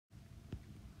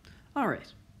All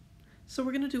right, so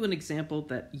we're going to do an example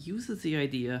that uses the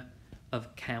idea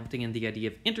of counting and the idea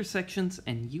of intersections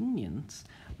and unions,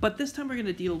 but this time we're going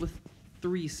to deal with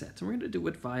 3 sets, and we're going to do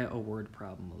it via a word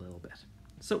problem a little bit.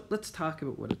 So let's talk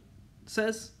about what it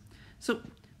says. So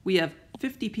we have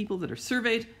 50 people that are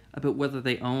surveyed about whether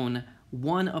they own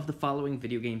one of the following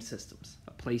video game systems: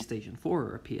 a PlayStation 4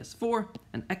 or a PS4,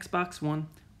 an Xbox One,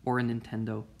 or a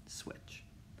Nintendo Switch.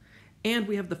 And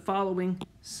we have the following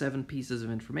 7 pieces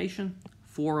of information.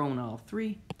 4 own all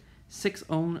 3, 6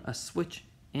 own a Switch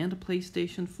and a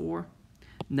PlayStation 4,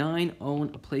 9 own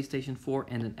a PlayStation 4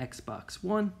 and an Xbox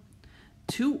One,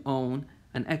 2 own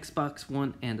an Xbox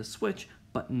One and a Switch,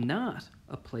 but not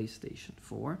a PlayStation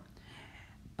 4.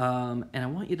 And I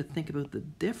want you to think about the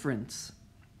difference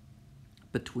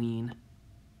between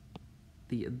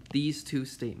these 2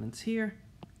 statements here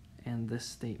and this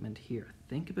statement here.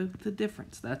 Think about the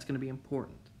difference. That's going to be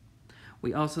important.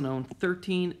 We also know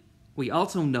 13 own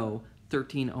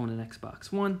an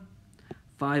Xbox One,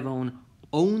 5 own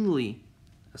only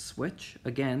a Switch.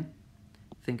 Again,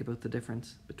 think about the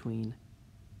difference between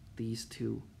these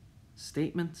 2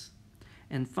 statements.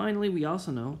 And finally, we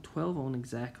also know 12 own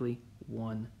exactly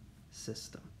 1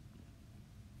 system.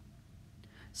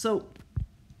 So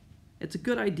it's a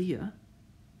good idea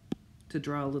to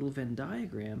draw a little Venn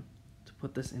diagram to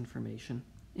put this information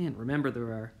in. Remember, there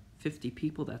are 50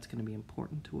 people. That's going to be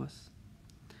important to us.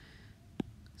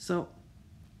 So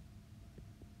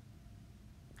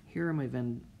here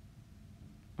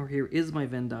is my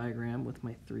Venn diagram with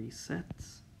my 3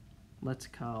 sets. Let's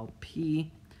call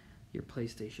P your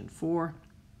PlayStation 4,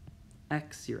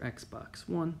 X your Xbox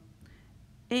One,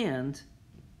 and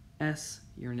S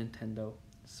your Nintendo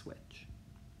Switch.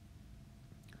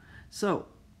 So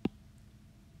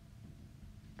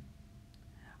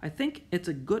I think it's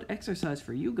a good exercise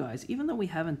for you guys, even though we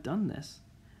haven't done this.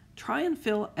 Try and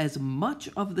fill as much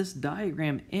of this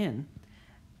diagram in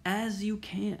as you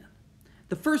can.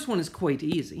 The first one is quite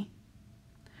easy.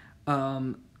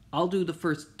 I'll do the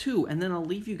first 2, and then I'll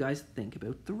leave you guys think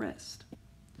about the rest.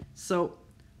 So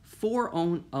 4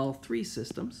 own all 3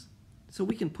 systems, so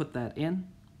we can put that in.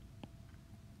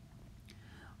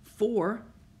 4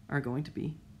 are going to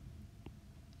be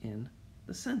in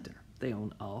the center. They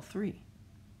own all 3.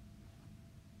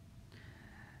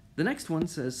 The next one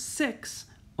says 6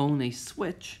 own a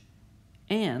Switch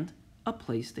and a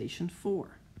PlayStation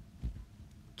 4.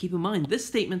 Keep in mind, this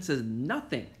statement says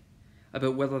nothing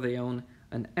about whether they own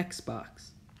an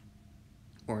Xbox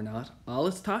or not. All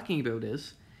it's talking about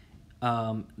is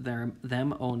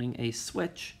them owning a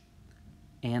Switch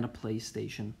and a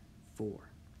PlayStation 4.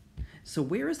 So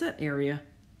where is that area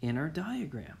in our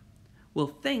diagram? Well,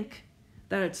 think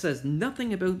that it says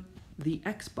nothing about the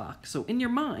Xbox. So in your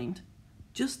mind,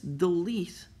 just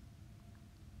delete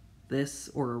this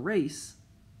or erase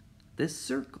this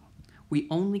circle. We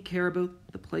only care about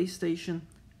the PlayStation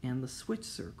and the Switch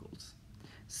circles.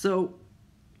 So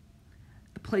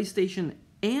the PlayStation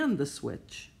and the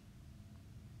Switch,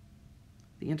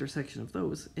 the intersection of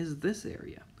those is this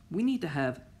area. We need to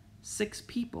have 6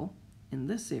 people in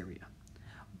this area.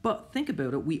 But think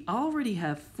about it, we already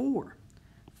have 4.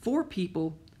 4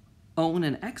 people own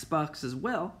an Xbox as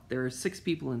well. There are 6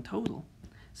 people in total.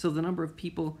 So the number of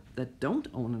people that don't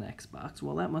own an Xbox,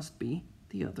 well, that must be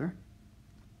the other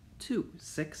 2.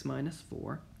 6 minus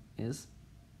 4 is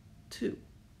 2.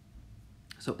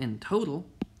 So in total,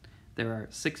 there are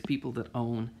 6 people that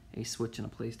own a Switch and a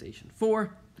PlayStation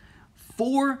 4,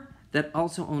 4 that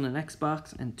also own an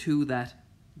Xbox, and 2 that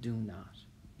do not.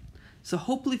 So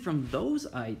hopefully from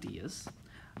those ideas,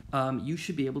 you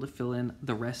should be able to fill in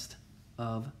the rest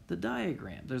of the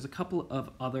diagram. There's a couple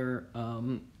of other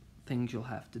things you'll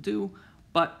have to do,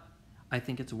 but I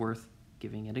think it's worth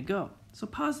giving it a go. So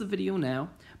pause the video now.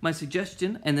 My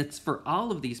suggestion, and it's for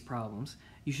all of these problems,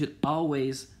 you should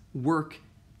always work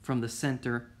from the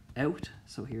center out.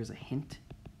 So here's a hint.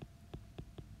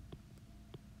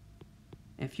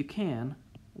 If you can,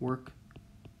 work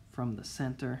from the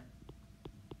center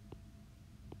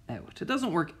out. It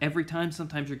doesn't work every time.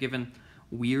 Sometimes you're given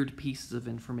weird pieces of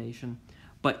information,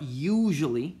 but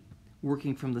usually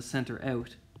working from the center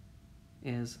out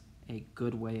is a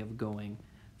good way of going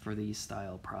for these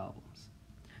style problems.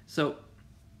 So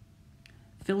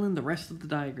fill in the rest of the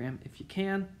diagram if you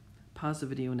can. Pause the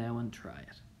video now and try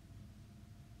it.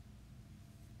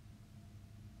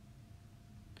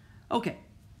 Okay,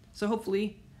 so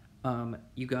hopefully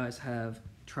you guys have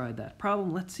tried that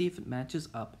problem. Let's see if it matches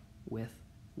up with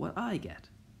what I get.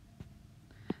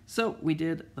 So we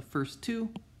did the first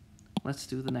 2. Let's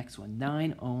do the next one.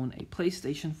 9 own a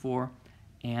PlayStation 4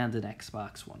 and an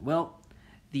Xbox One. Well,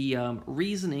 the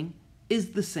reasoning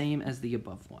is the same as the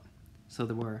above one. So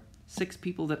there were 6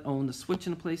 people that owned a Switch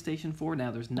and a PlayStation 4.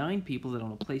 Now there's 9 people that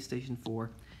own a PlayStation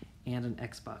 4 and an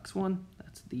Xbox One.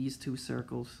 That's these 2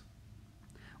 circles.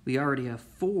 We already have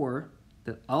 4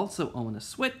 that also own a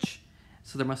Switch,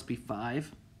 so there must be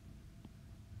 5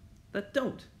 that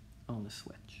don't own a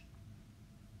Switch.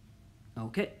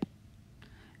 Okay.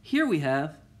 Here we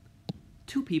have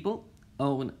 2 people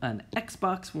own an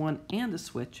Xbox One and a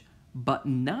Switch, but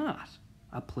not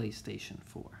a PlayStation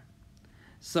 4.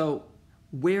 So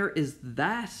where is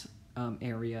that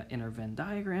area in our Venn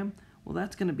diagram? Well,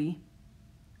 that's going to be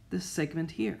this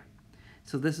segment here.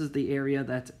 So this is the area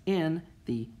that's in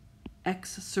the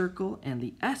X circle and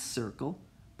the S circle,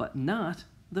 but not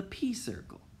the P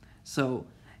circle. So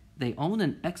they own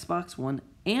an Xbox One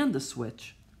and a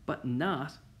Switch, but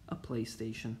not a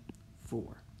PlayStation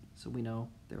 4. So we know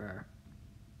there are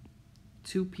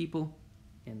 2 people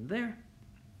in there.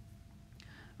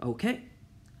 Okay,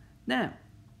 now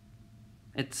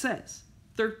it says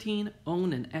 13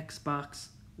 own an Xbox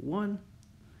One.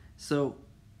 So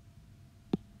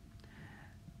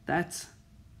that's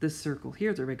this circle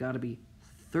here. There got to be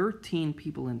 13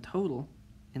 people in total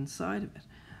inside of it.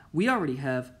 We already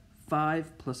have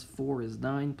 5 plus 4 is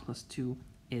 9 plus 2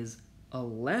 is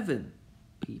 11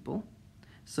 people.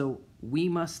 So we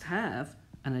must have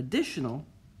an additional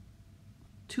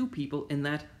 2 people in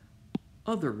that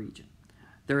other region.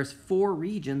 There's 4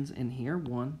 regions in here.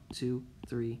 1, 2,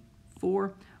 3,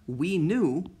 4. We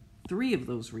knew 3 of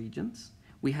those regions.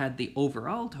 We had the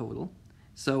overall total,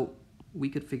 so we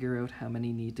could figure out how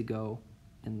many need to go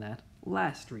in that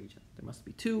last region. There must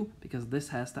be 2 because this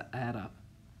has to add up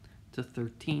to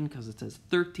 13 because it says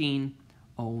 13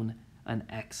 own an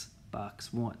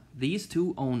Xbox One. These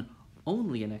 2 own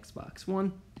only an Xbox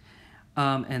One,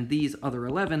 and these other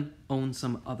 11 own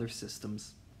some other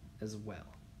systems as well.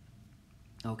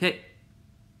 Okay.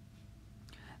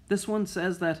 This one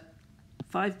says that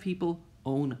 5 people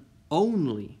own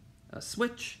only a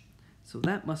Switch, so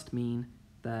that must mean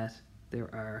that there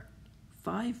are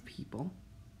 5 people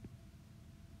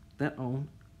that own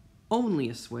only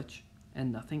a Switch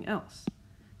and nothing else.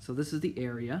 So this is the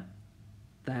area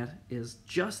that is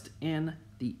just in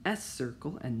the S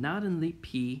circle and not in the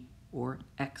P or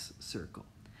X circle.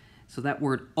 So that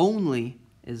word only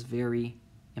is very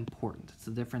important. It's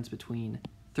the difference between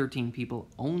 13 people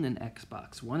own an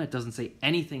Xbox One. It doesn't say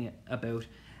anything about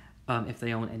if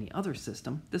they own any other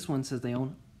system. This one says they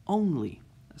own only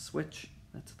a Switch.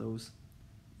 That's those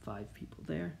 5 people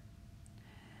there.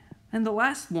 And the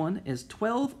last one is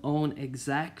 12 own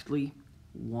exactly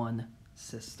one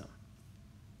system.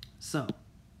 So,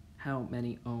 how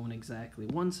many own exactly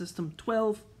one system?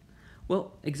 12.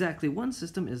 Well, exactly one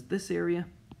system is this area,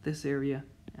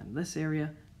 and this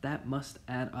area. That must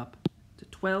add up to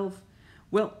 12.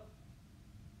 Well,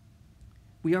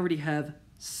 we already have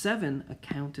 7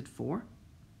 accounted for.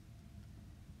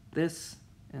 This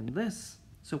and this.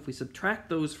 So if we subtract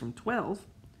those from 12,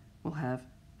 we'll have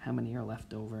how many are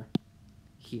left over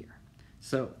here.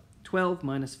 So 12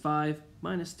 minus 5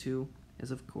 minus 2 is,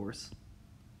 of course,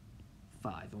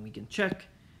 5. And we can check.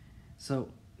 So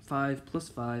 5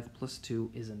 plus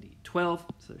 2 is indeed 12.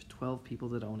 So there's 12 people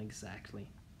that own exactly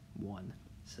one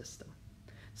system.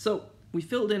 So we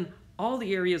filled in all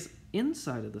the areas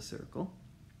inside of the circle,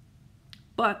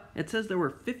 but it says there were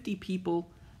 50 people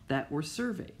that were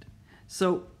surveyed.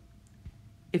 So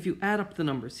if you add up the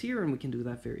numbers here, and we can do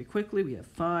that very quickly, we have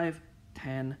 5,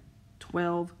 10,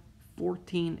 12,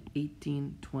 14,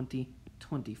 18, 20,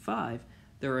 25.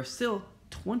 There are still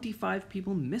 25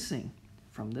 people missing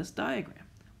from this diagram.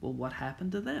 Well, what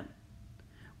happened to them?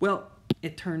 Well,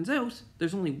 it turns out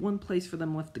there's only one place for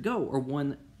them left to go, or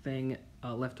one thing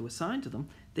left to assign to them.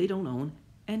 They don't own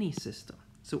any system.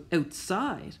 So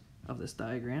outside of this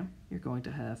diagram, you're going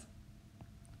to have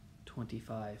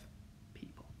 25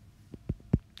 people.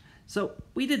 So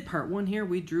we did part 1 here.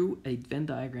 We drew a Venn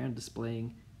diagram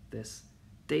displaying this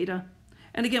data.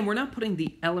 And again, we're not putting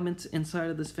the elements inside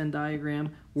of this Venn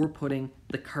diagram. We're putting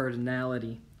the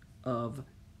cardinality of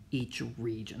each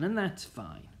region, and that's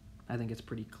fine. I think it's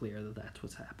pretty clear that that's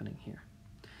what's happening here.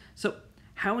 So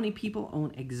how many people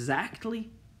own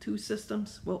exactly 2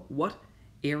 systems? Well, what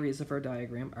areas of our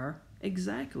diagram are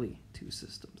exactly 2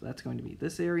 systems? That's going to be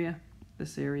this area, and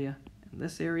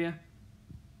this area.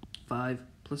 5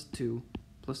 plus 2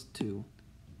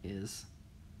 is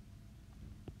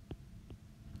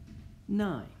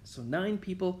 9. So 9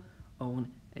 people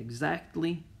own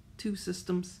exactly 2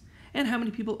 systems. And how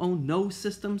many people own no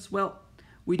systems? Well,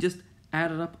 we just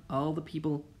added up all the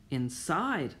people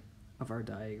inside of our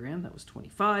diagram. That was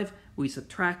 25. We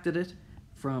subtracted it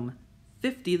from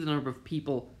 50, the number of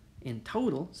people in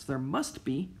total, so there must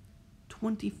be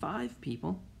 25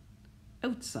 people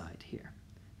outside here.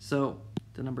 So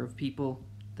the number of people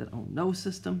that own no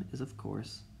system is, of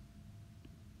course,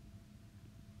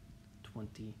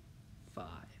 25.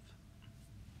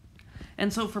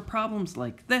 And so for problems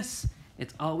like this,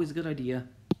 it's always a good idea,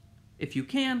 if you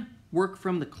can, work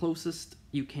from the closest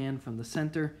you can from the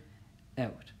center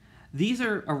out. These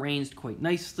are arranged quite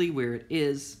nicely where it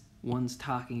is one's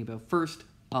talking about first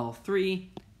all three,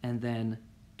 and then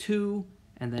two,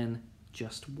 and then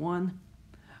just one.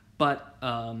 But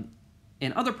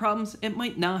in other problems, it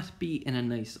might not be in a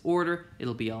nice order.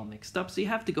 It'll be all mixed up. So you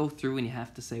have to go through and you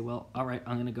have to say, well, all right,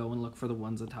 I'm going to go and look for the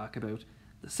ones that talk about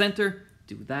the center,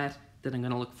 do that. Then I'm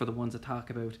going to look for the ones that talk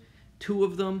about two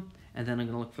of them, and then I'm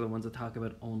going to look for the ones that talk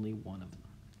about only one of them.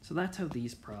 So that's how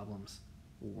these problems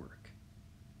work.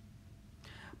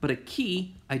 But a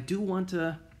key I do want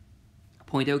to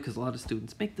point out, because a lot of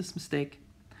students make this mistake,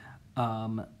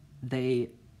 they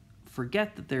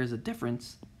forget that there's a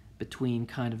difference between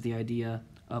kind of the idea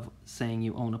of saying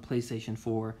you own a PlayStation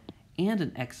 4 and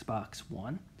an Xbox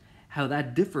One, how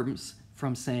that differs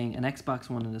from saying an Xbox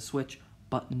One and a Switch,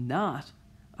 but not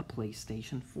a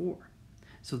PlayStation 4.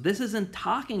 So this isn't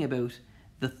talking about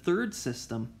the third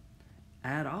system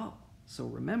at all. So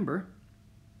remember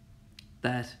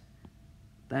that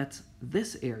that's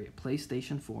this area,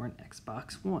 PlayStation 4 and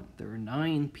Xbox One. There are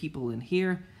 9 people in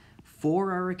here.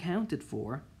 4 are accounted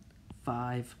for.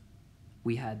 5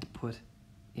 we had to put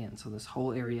in. So this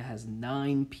whole area has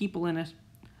 9 people in it.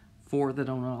 4 that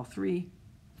own all 3.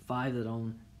 5 that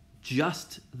own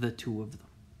just the 2 of them.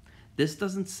 This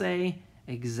doesn't say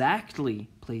exactly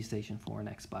PlayStation 4 and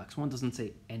Xbox One. Doesn't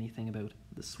say anything about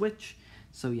the Switch.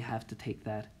 So you have to take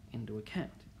that into account.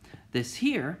 This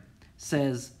here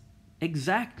says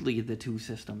exactly the 2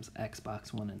 systems,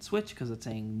 Xbox One and Switch, because it's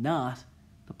saying not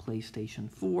the PlayStation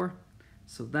 4.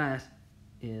 So that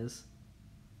is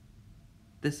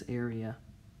this area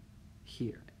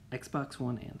here, Xbox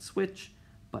One and Switch,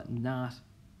 but not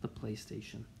the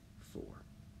PlayStation 4.